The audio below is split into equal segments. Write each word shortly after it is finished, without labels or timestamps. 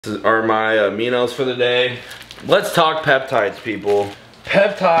These are my aminos for the day. Let's talk peptides, people.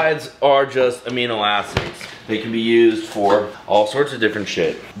 Peptides are just amino acids. They can be used for all sorts of different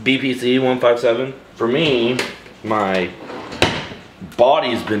shit. BPC 157. For me, my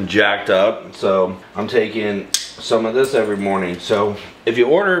body's been jacked up, so I'm taking some of this every morning. So if you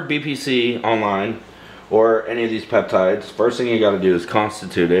order BPC online or any of these peptides, first thing you gotta do is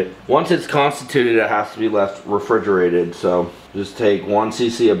constitute it. Once it's constituted, it has to be left refrigerated. So just take 1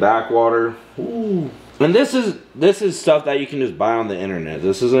 cc of backwater. Ooh. And this is stuff that you can just buy on the internet.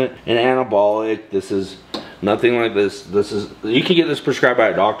 This isn't an anabolic. This is nothing like this. You can get this prescribed by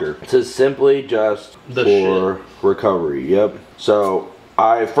a doctor. This is simply just for recovery. Yep. So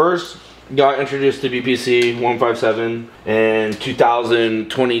I first got introduced to BPC 157 in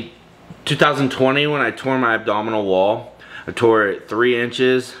 2020 when I tore my abdominal wall. I tore it 3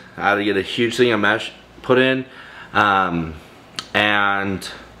 inches. I had to get a huge thing of mesh put in. And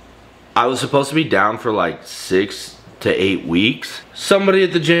I was supposed to be down for like 6 to 8 weeks. Somebody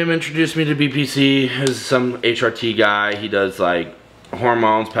at the gym introduced me to BPC. It was some HRT guy. He does like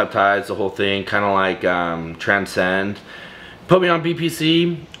hormones, peptides, the whole thing, kind of like Transcend. Put me on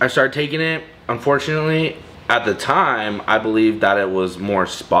BPC. I started taking it. Unfortunately, at the time, I believed that it was more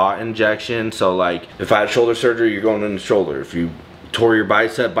spot injection. So like if I had shoulder surgery, you're going in the shoulder. If you tore your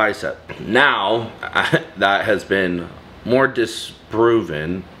bicep. Now, that has been more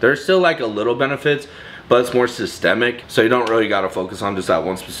disproven. There's still like a little benefits, but it's more systemic, so you don't really got to focus on just that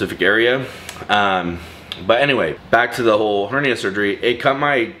one specific area. But anyway, back to the whole hernia surgery. It cut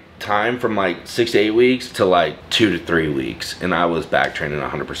my time from like 6 to 8 weeks to like 2 to 3 weeks, and I was back training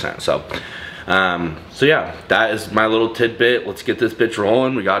 100%. So yeah, that is my little tidbit. Let's get this bitch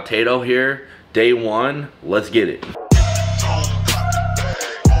rolling. We got Tato here, day 1. Let's get it.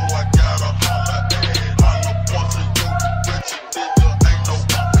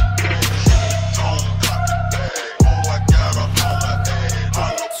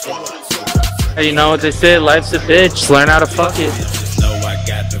 You know what they say, life's a bitch, learn how to fuck it.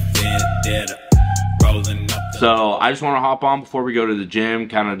 So I just want to hop on before we go to the gym,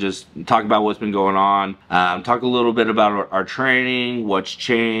 kind of just talk about what's been going on, talk a little bit about our training, what's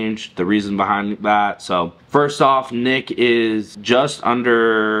changed, the reason behind that. So first off, Nick is just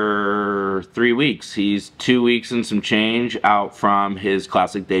under 3 weeks. He's 2 weeks and some change out from his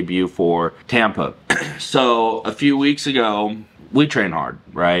classic debut for Tampa. So a few weeks ago, we train hard,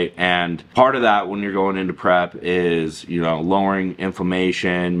 right? And part of that when you're going into prep is, you know, lowering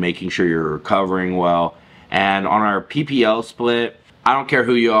inflammation, making sure you're recovering well. And on our PPL split, I don't care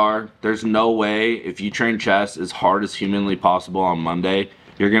who you are, there's no way if you train chest as hard as humanly possible on Monday,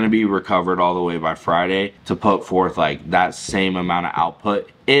 you're gonna be recovered all the way by Friday to put forth like that same amount of output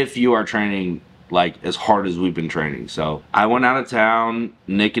if you are training like as hard as we've been training. So I went out of town,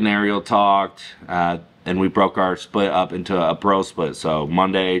 Nick and Ariel talked, and we broke our split up into a bro split. So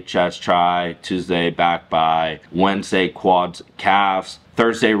Monday, chest tri, Tuesday, back bi, Wednesday, quads, calves,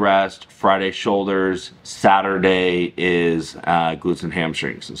 Thursday, rest, Friday, shoulders, Saturday is glutes and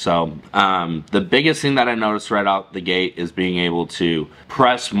hamstrings. So the biggest thing that I noticed right out the gate is being able to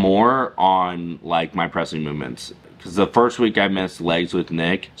press more on like my pressing movements. Because the first week I missed legs with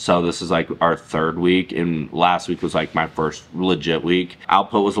Nick, so this is like our 3rd week, and last week was like my first legit week.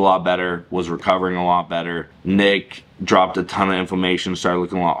 Output was a lot better, was recovering a lot better. Nick dropped a ton of inflammation, started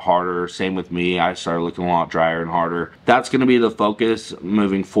looking a lot harder. Same with me, I started looking a lot drier and harder. That's gonna be the focus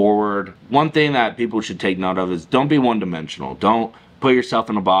moving forward. One thing that people should take note of is don't be one-dimensional. Don't put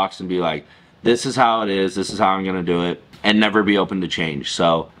yourself in a box and be like, this is how it is, this is how I'm gonna do it, and never be open to change.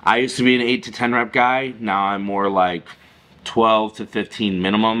 So I used to be an 8 to 10 rep guy. Now I'm more like 12 to 15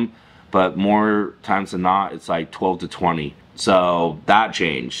 minimum, but more times than not, it's like 12 to 20. So that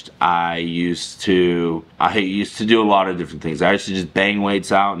changed. I used to do a lot of different things. I used to just bang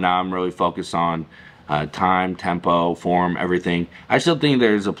weights out. Now I'm really focused on time, tempo, form, everything. I still think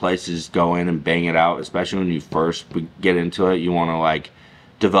there's a place to just go in and bang it out, especially when you first get into it. You want to like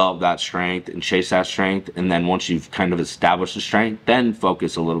develop that strength and chase that strength, and then once you've kind of established the strength, then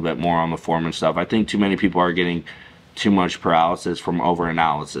focus a little bit more on the form and stuff. I think too many people are getting too much paralysis from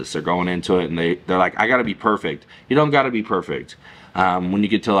over-analysis. They're going into it and they're like, I gotta be perfect. You don't gotta be perfect. When you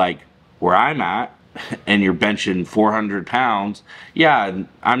get to like where I'm at and you're benching 400 pounds, yeah,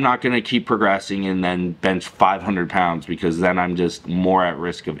 I'm not gonna keep progressing and then bench 500 pounds because then I'm just more at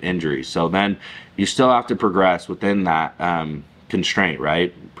risk of injury. So then you still have to progress within that constraint,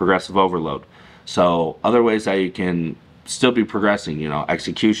 right? Progressive overload. So other ways that you can still be progressing, you know,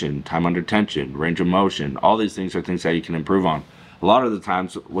 execution, time under tension, range of motion, all these things are things that you can improve on. A lot of the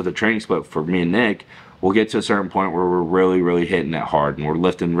times with a training split for me and Nick, we'll get to a certain point where we're really hitting it hard and we're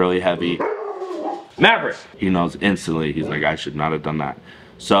lifting really heavy. Maverick, he knows instantly. He's like, I should not have done that.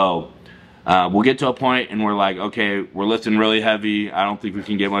 So we'll get to a point and we're like, okay, we're lifting really heavy. I don't think we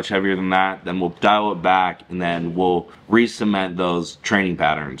can get much heavier than that. Then we'll dial it back and then we'll re-cement those training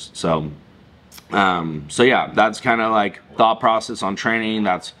patterns. So yeah, that's kind of like thought process on training.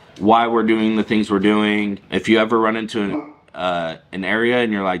 That's why we're doing the things we're doing. If you ever run into an area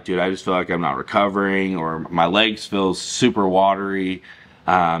and you're like, dude, I just feel like I'm not recovering, or my legs feel super watery,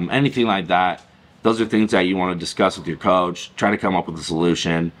 anything like that, those are things that you want to discuss with your coach. Try to come up with a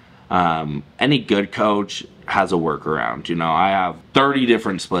solution. Any good coach has a workaround. You know, I have 30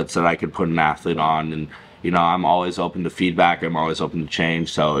 different splits that I could put an athlete on, and you know, I'm always open to feedback. I'm always open to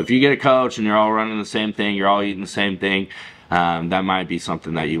change. So if you get a coach and you're all running the same thing, you're all eating the same thing, that might be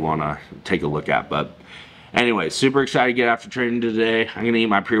something that you want to take a look at. But anyway, super excited to get after training today. I'm gonna eat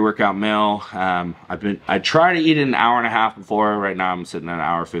my pre-workout meal. I try to eat it an hour and a half before. Right now I'm sitting at an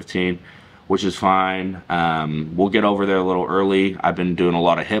hour 15, which is fine. We'll get over there a little early. I've been doing a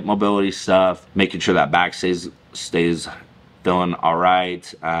lot of hip mobility stuff, making sure that back stays feeling all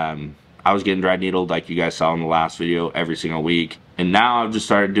right. I was getting dry needled like you guys saw in the last video every single week. And now I've just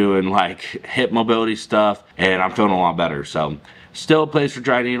started doing like hip mobility stuff and I'm feeling a lot better. So still a place for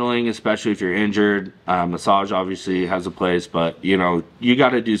dry needling, especially if you're injured. Massage obviously has a place, but you know, you got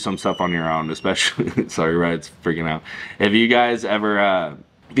to do some stuff on your own, especially, sorry, right, it's freaking out. If you guys ever,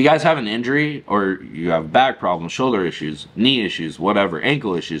 if you guys have an injury or you have back problems, shoulder issues, knee issues, whatever,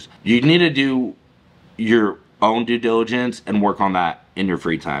 ankle issues, you need to do your own due diligence and work on that in your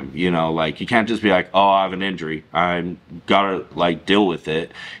free time. You know, like you can't just be like, oh, I have an injury, I'm gotta like deal with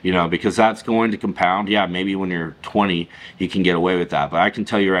it, you know, because that's going to compound. Yeah, maybe when you're 20 you can get away with that, but I can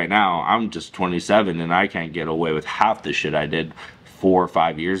tell you right now, I'm just 27 and I can't get away with half the shit I did 4 or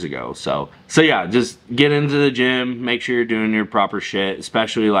 5 years ago. So yeah, just get into the gym, make sure you're doing your proper shit,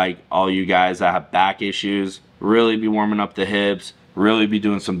 especially like all you guys that have back issues. Really be warming up the hips, really be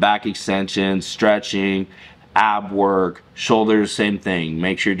doing some back extensions, stretching, ab work, shoulders, same thing.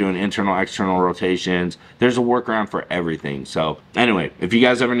 Make sure you're doing internal, external rotations. There's a workaround for everything. So anyway, if you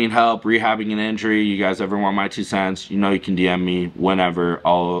guys ever need help rehabbing an injury, you guys ever want my 2 cents, you know you can DM me whenever.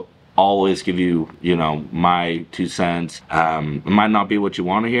 I'll always give you, you know, my 2 cents. It might not be what you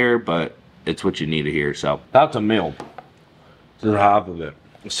want to hear, but it's what you need to hear. So that's a meal. This is half of it.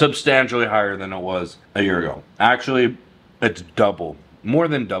 Substantially higher than it was a year ago. Actually, it's double. More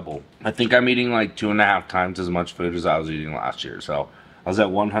than double. I think I'm eating like 2.5 times as much food as I was eating last year. So I was at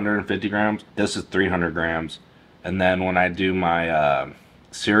 150 grams. This is 300 grams. And then when I do my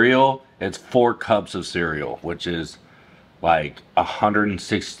cereal, it's 4 cups of cereal, which is like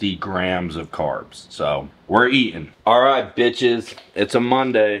 160 grams of carbs. So we're eating. All right, bitches. It's a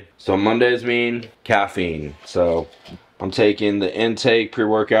Monday. So Mondays mean caffeine. So I'm taking the intake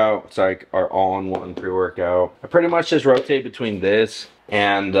pre-workout. It's like our all-in-one pre-workout. I pretty much just rotate between this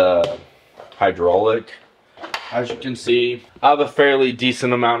and hydraulic. As you can see, I have a fairly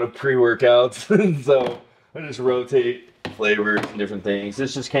decent amount of pre-workouts. So I just rotate flavors and different things.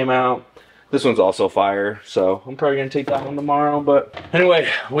 This just came out. This one's also fire, so I'm probably gonna take that one tomorrow. But anyway,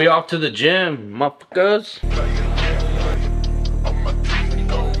 we off to the gym, motherfuckers.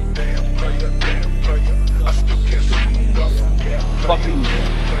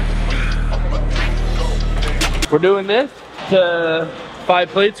 We're doing this to 5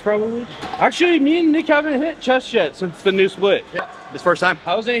 plates probably. Actually, me and Nick haven't hit chest yet since the new split. Yeah, this first time.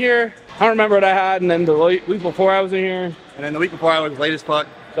 I was in here, I don't remember what I had, and then the week before I was in here. And then the week before I was late as fuck.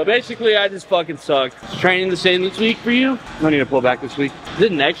 So basically I just fucking sucked. Is training the same this week for you? I need to pull back this week. Is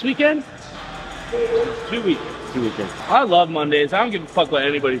it next weekend? 2 weekends. 2 weekends. I love Mondays. I don't give a fuck what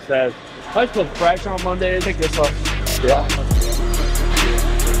anybody says. I feel fresh on Mondays. Take this off. Yeah.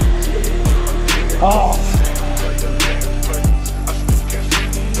 Oh.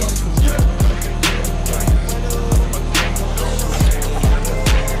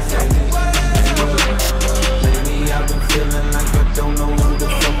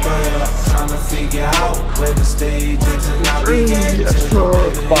 Figure out where the stage is and I begin to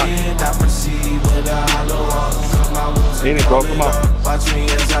end. I proceed with a hollow. Seen it, bro, come on. Watch me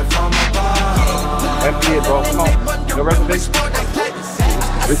as I come apart. Empty it, bro, come on. No reservation.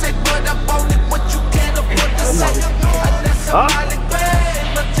 Huh?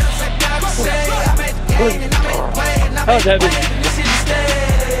 That was heavy.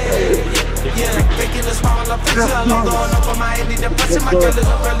 Yeah, making a smile up until I'm going over my antidepressant. My girl is a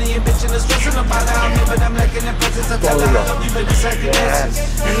really bitching and stressing about how I'm here, but I'm lacking in presence. I tell her I love you, but it's second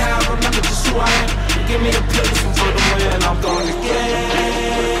essence. And now I remember just who I am. You give me a pill, listen for the way, and I'm going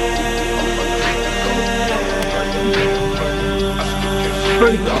again.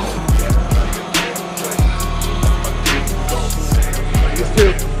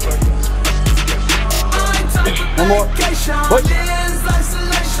 One more. What?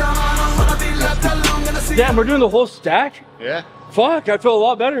 Damn, we're doing the whole stack? Yeah. Fuck, I feel a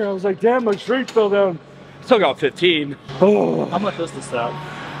lot better. I was like, damn, my strength fell down. Still got 15. Oh. How much is the stack?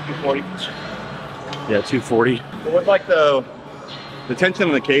 240. Yeah, 240. With like the tension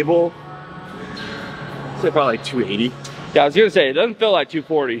on the cable, I'd say probably like 280. Yeah, I was gonna say, it doesn't feel like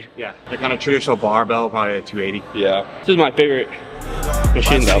 240. Yeah. Like on a traditional barbell, probably like 280. Yeah. This is my favorite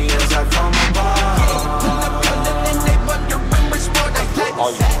machine though.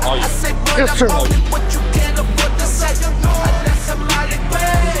 Yes, sir.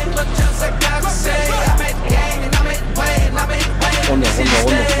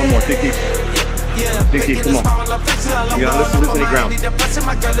 One more. Dig deep, come on. You gotta listen to any ground. Let's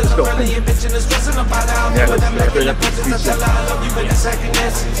go. Yeah, let's bring up the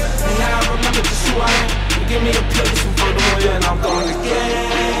give me a place for the way and I'm going again.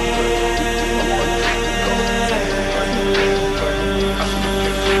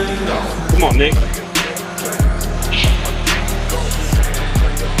 Come on, Nick.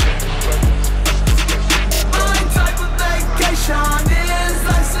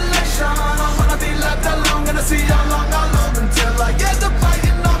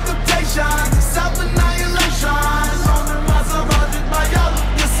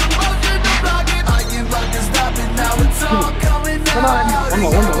 Come on.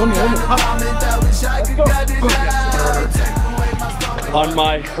 One more. On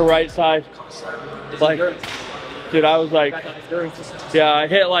my right side, like, dude, I was like, yeah, I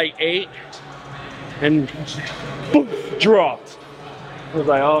hit like 8 and boom, dropped. I was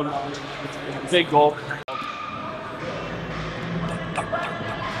like, oh no, big goal.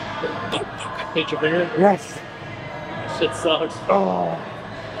 Hit your finger? Yes. Shit sucks. Oh.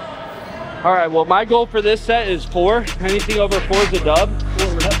 All right, well, my goal for this set is 4. Anything over 4 is a dub.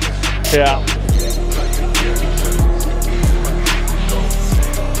 Yeah.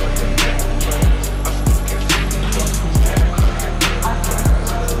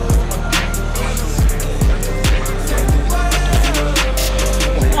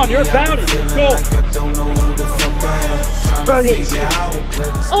 Come on, you're about it. Let's go.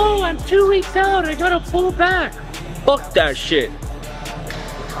 Oh, I'm 2 weeks out. I gotta pull back. Fuck that shit.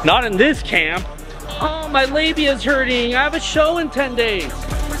 Not in this camp. Oh, my labia's hurting. I have a show in 10 days.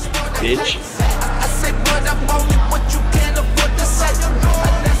 Bitch.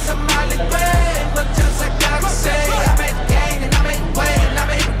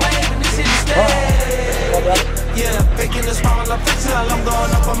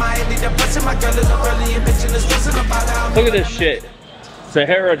 Look at this shit.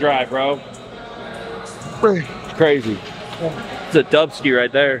 Sahara Drive, bro. It's crazy. It's a dubski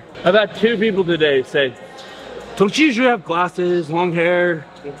right there. I've had 2 people today say, don't you usually have glasses, long hair?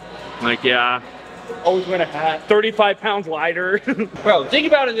 I'm like, yeah. Always wear a hat. 35 pounds lighter. Bro, think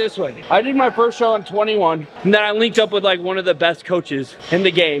about it this way. I did my first show in 21, and then I linked up with like one of the best coaches in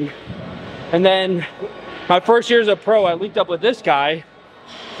the game. And then my first year as a pro, I linked up with this guy.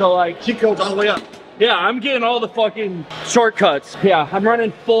 So like, She goes all the way up. yeah, I'm getting all the fucking shortcuts. Yeah, I'm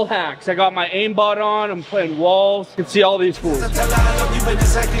running full hacks. I got my aimbot on, I'm playing walls. You can see all these fools. Give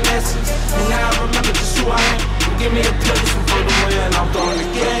me a place for the way and I'm going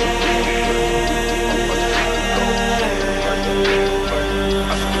again.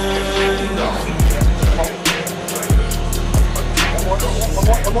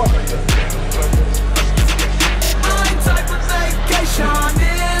 One more.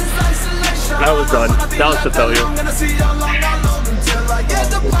 That was done. That was the failure.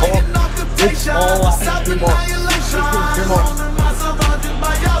 It's all out. 2 more. 2 more.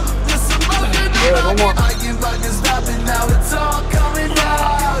 Yeah, 1 more.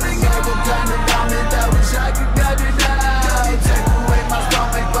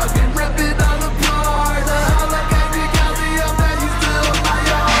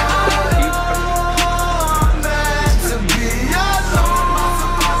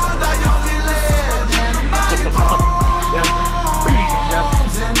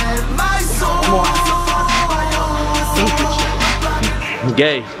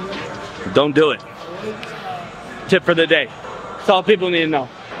 Gay, don't do it. Tip for the day. That's all people need to know.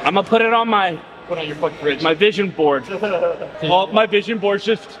 I'm gonna put it on my your fucking fridge. my vision board. All my vision board's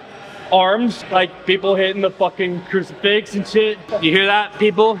just arms, like people hitting the fucking crucifix and shit. You hear that,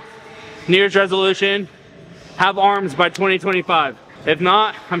 people? New Year's resolution, have arms by 2025. If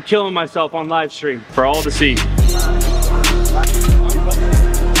not, I'm killing myself on live stream for all to see.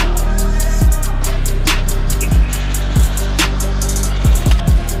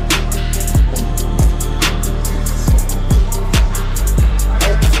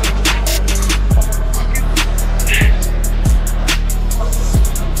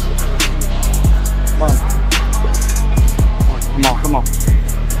 on.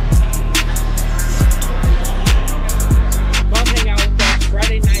 Come hang out with us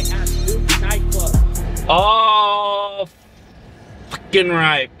Friday night at Duke Nightclub. Oh, fucking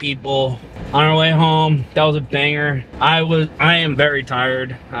right, people. On our way home, that was a banger. I am very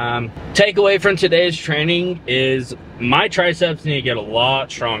tired. Takeaway from today's training is my triceps need to get a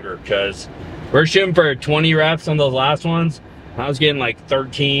lot stronger because we're shooting for 20 reps on those last ones. I was getting like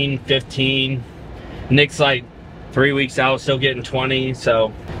 13, 15. Nick's like 3 weeks out, still getting 20.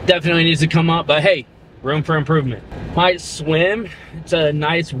 So definitely needs to come up, but hey, room for improvement. My swim, it's a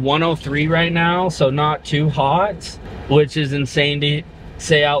nice 103 right now, so not too hot, which is insane to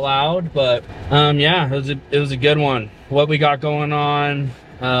say out loud, but yeah, it was a good one. What we got going on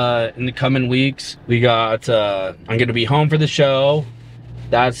in the coming weeks, we got I'm gonna be home for the show.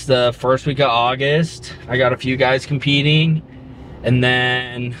 That's the first week of August. I got a few guys competing, and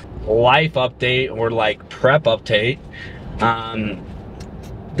then life update, or like prep update.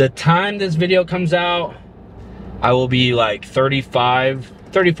 The time this video comes out, I will be like 34,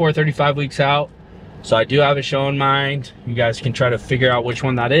 35 weeks out. So I do have a show in mind. You guys can try to figure out which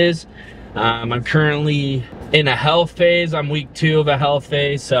one that is. I'm currently in a health phase. I'm week 2 of a health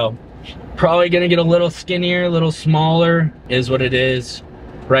phase. So probably gonna get a little skinnier, a little smaller is what it is.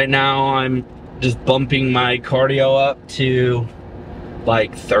 Right now I'm just bumping my cardio up to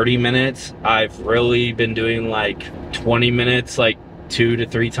like 30 minutes. I've really been doing like 20 minutes, like 2 to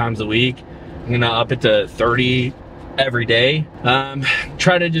 3 times a week. I'm gonna up it to 30 every day.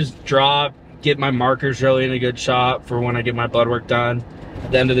 Try to just get my markers really in a good shot for when I get my blood work done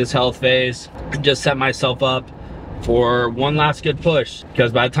at the end of this health phase, and just set myself up for one last good push,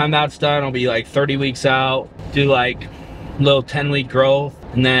 because by the time that's done, I'll be like 30 weeks out, do like little 10-week growth,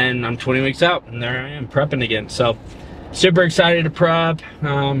 and then I'm 20 weeks out, and there I am prepping again. So super excited to prep.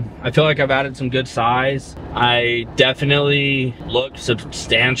 I feel like I've added some good size. I definitely look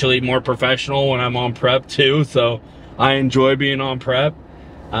substantially more professional when I'm on prep too, so I enjoy being on prep.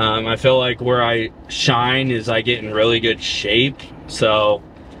 I feel like where I shine is I get in really good shape. So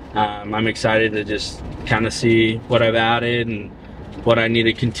I'm excited to just kind of see what I've added and what I need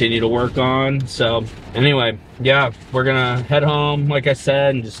to continue to work on. So anyway, yeah, we're gonna head home, like I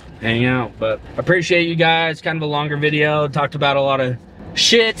said, and just hang out. But I appreciate you guys. Kind of a longer video. Talked about a lot of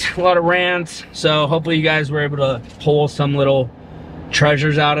shit, a lot of rants. So hopefully you guys were able to pull some little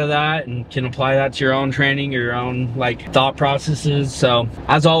treasures out of that and can apply that to your own training, your own like thought processes. So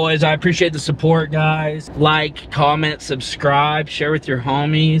as always, I appreciate the support, guys. Like, comment, subscribe, share with your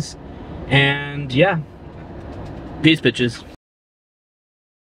homies, and yeah, peace, bitches.